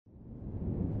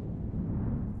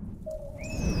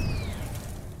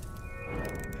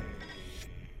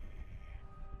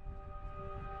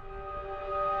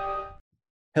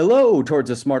Hello, Towards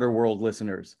a Smarter World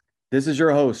listeners. This is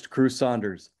your host, Cruz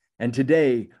Saunders, and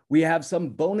today we have some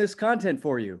bonus content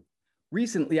for you.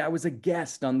 Recently, I was a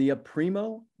guest on the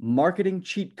Aprimo Marketing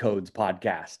Cheat Codes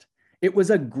podcast. It was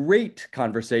a great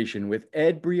conversation with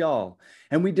Ed Brial,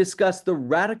 and we discussed the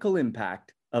radical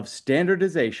impact of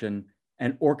standardization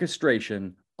and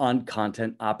orchestration on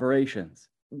content operations.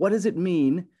 What does it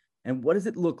mean, and what does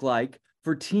it look like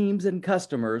for teams and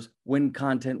customers when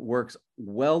content works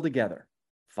well together?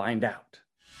 Find out.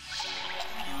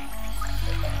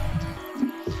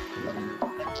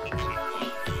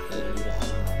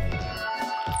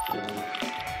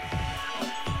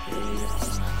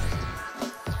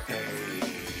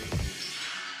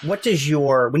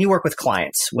 When you work with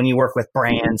clients, when you work with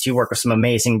brands, you work with some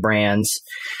amazing brands,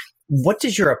 what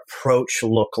does your approach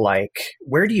look like?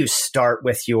 Where do you start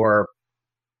with your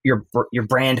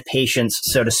brand patients,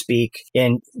 so to speak,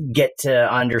 and get to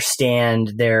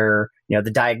understand their, the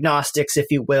diagnostics, if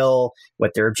you will,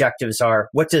 what their objectives are?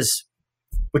 What does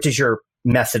your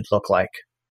method look like?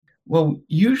 Well,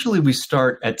 usually we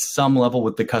start at some level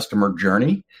with the customer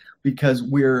journey because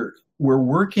we're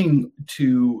working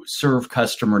to serve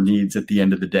customer needs at the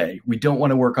end of the day. We don't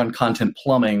want to work on content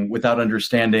plumbing without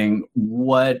understanding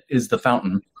what is the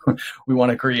fountain we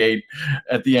want to create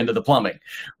at the end of the plumbing,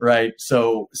 right?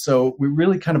 So we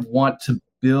really kind of want to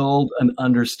build an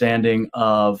understanding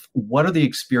of what are the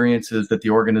experiences that the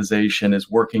organization is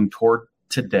working toward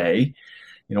today.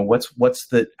 What's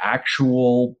the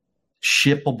actual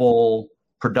shippable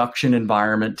production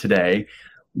environment today?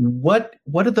 What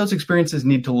do those experiences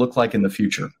need to look like in the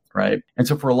future, right? And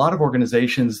so for a lot of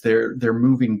organizations, they're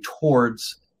moving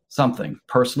towards something,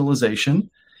 personalization,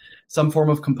 some form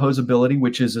of composability,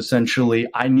 which is essentially,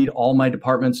 I need all my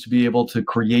departments to be able to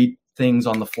create things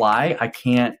on the fly. I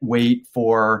can't wait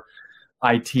for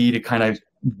IT to kind of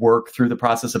work through the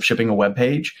process of shipping a web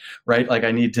page, right? Like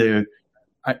I need to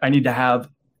have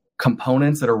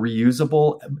components that are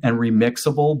reusable and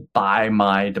remixable by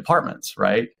my departments,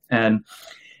 right?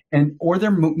 Or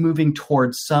they're moving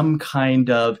towards some kind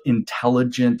of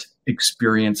intelligent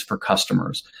experience for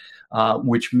customers.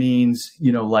 Which means,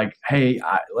 hey,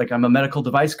 I'm a medical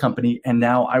device company, and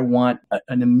now I want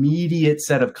an immediate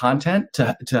set of content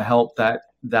to help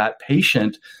that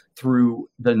patient through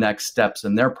the next steps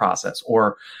in their process.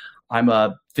 Or I'm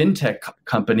a fintech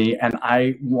company, and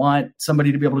I want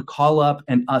somebody to be able to call up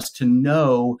and us to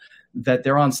know that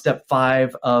they're on step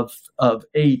 5 of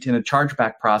 8 in a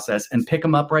chargeback process and pick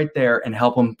them up right there and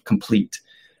help them complete,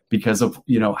 because of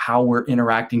how we're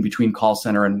interacting between call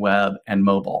center and web and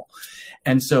mobile.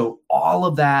 And so all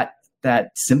of that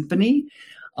symphony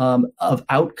of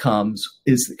outcomes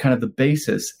is kind of the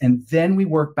basis. And then we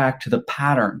work back to the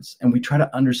patterns and we try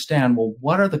to understand, well,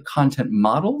 what are the content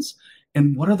models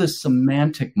and what are the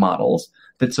semantic models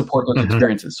that support those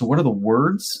experiences? So what are the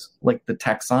words, like the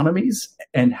taxonomies,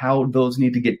 and how those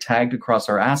need to get tagged across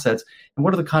our assets? And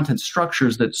what are the content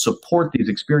structures that support these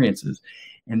experiences?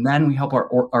 And then we help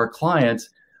our clients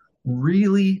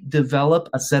really develop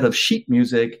a set of sheet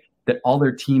music that all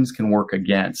their teams can work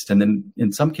against. And then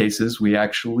in some cases, we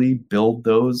actually build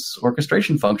those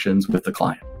orchestration functions with the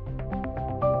client.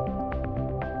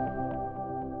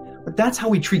 But that's how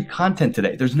we treat content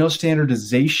today. There's no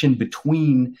standardization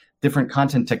between different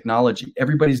content technology.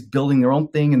 Everybody's building their own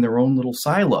thing in their own little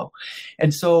silo.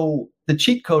 And so the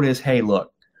cheat code is, hey,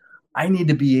 look, I need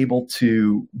to be able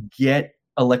to get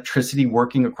electricity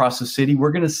working across the city.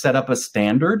 We're going to set up a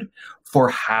standard for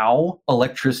how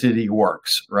electricity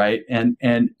works, right? And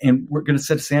we're going to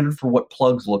set a standard for what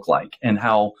plugs look like and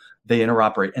how they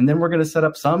interoperate. And then we're going to set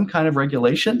up some kind of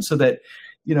regulation so that,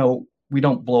 we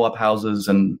don't blow up houses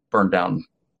and burn down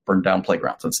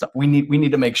playgrounds and stuff. We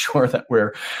need to make sure that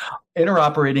we're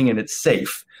interoperating and it's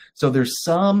safe. So there's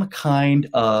some kind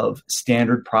of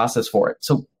standard process for it.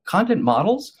 So content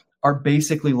models are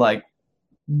basically like,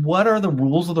 what are the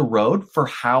rules of the road for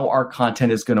how our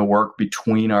content is going to work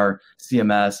between our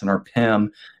CMS and our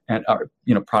PIM and our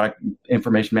product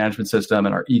information management system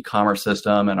and our e-commerce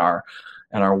system and our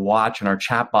watch and our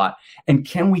chatbot? And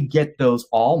can we get those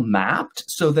all mapped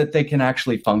so that they can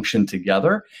actually function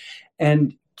together?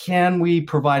 And can we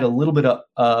provide a little bit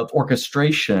of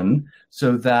orchestration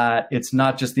so that it's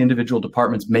not just the individual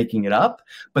departments making it up,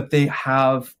 but they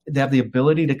have the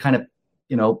ability to kind of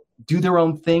do their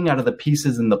own thing out of the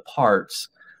pieces and the parts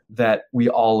that we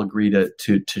all agree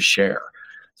to share.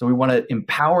 So we want to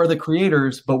empower the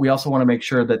creators, but we also want to make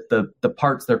sure that the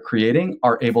parts they're creating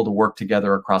are able to work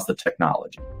together across the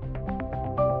technology.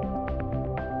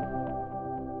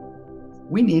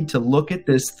 We need to look at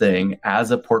this thing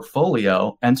as a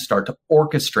portfolio and start to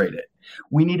orchestrate it.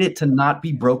 We need it to not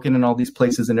be broken in all these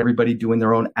places and everybody doing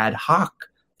their own ad hoc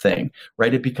thing,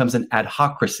 right? It becomes an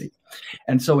adhocracy.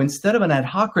 And so instead of an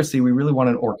adhocracy, we really want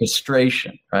an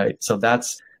orchestration, right? So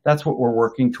that's what we're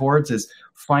working towards, is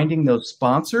finding those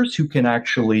sponsors who can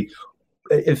actually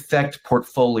affect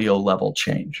portfolio level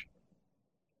change.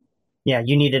 Yeah,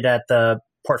 you need it at the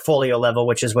portfolio level,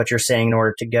 which is what you're saying, in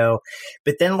order to go.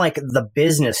 But then like the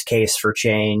business case for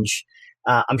change,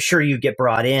 I'm sure you get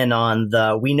brought in on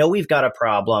we know we've got a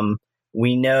problem.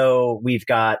 We know we've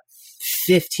got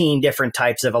 15 different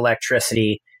types of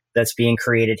electricity that's being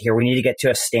created here. We need to get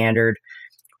to a standard.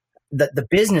 The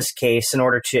business case, in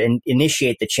order to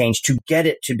initiate the change, to get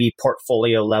it to be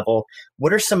portfolio level,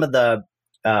 what are some of the,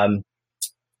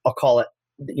 I'll call it,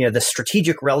 the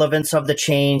strategic relevance of the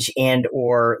change and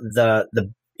or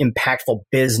the impactful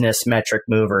business metric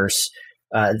movers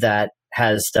that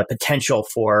has the potential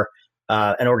for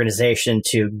an organization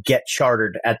to get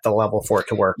chartered at the level for it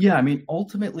to work? Yeah, I mean,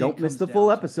 ultimately, don't miss the full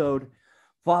episode.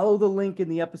 Follow the link in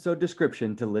the episode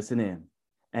description to listen in.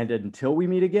 And until we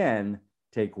meet again,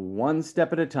 take one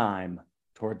step at a time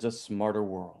towards a smarter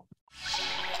world.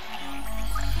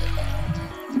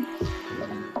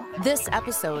 This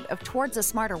episode of Towards a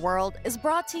Smarter World is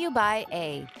brought to you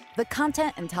by the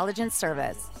Content Intelligence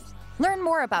Service. Learn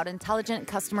more about intelligent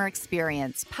customer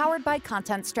experience powered by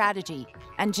content strategy,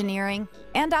 engineering,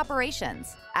 and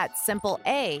operations at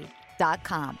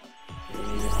simpleA.com.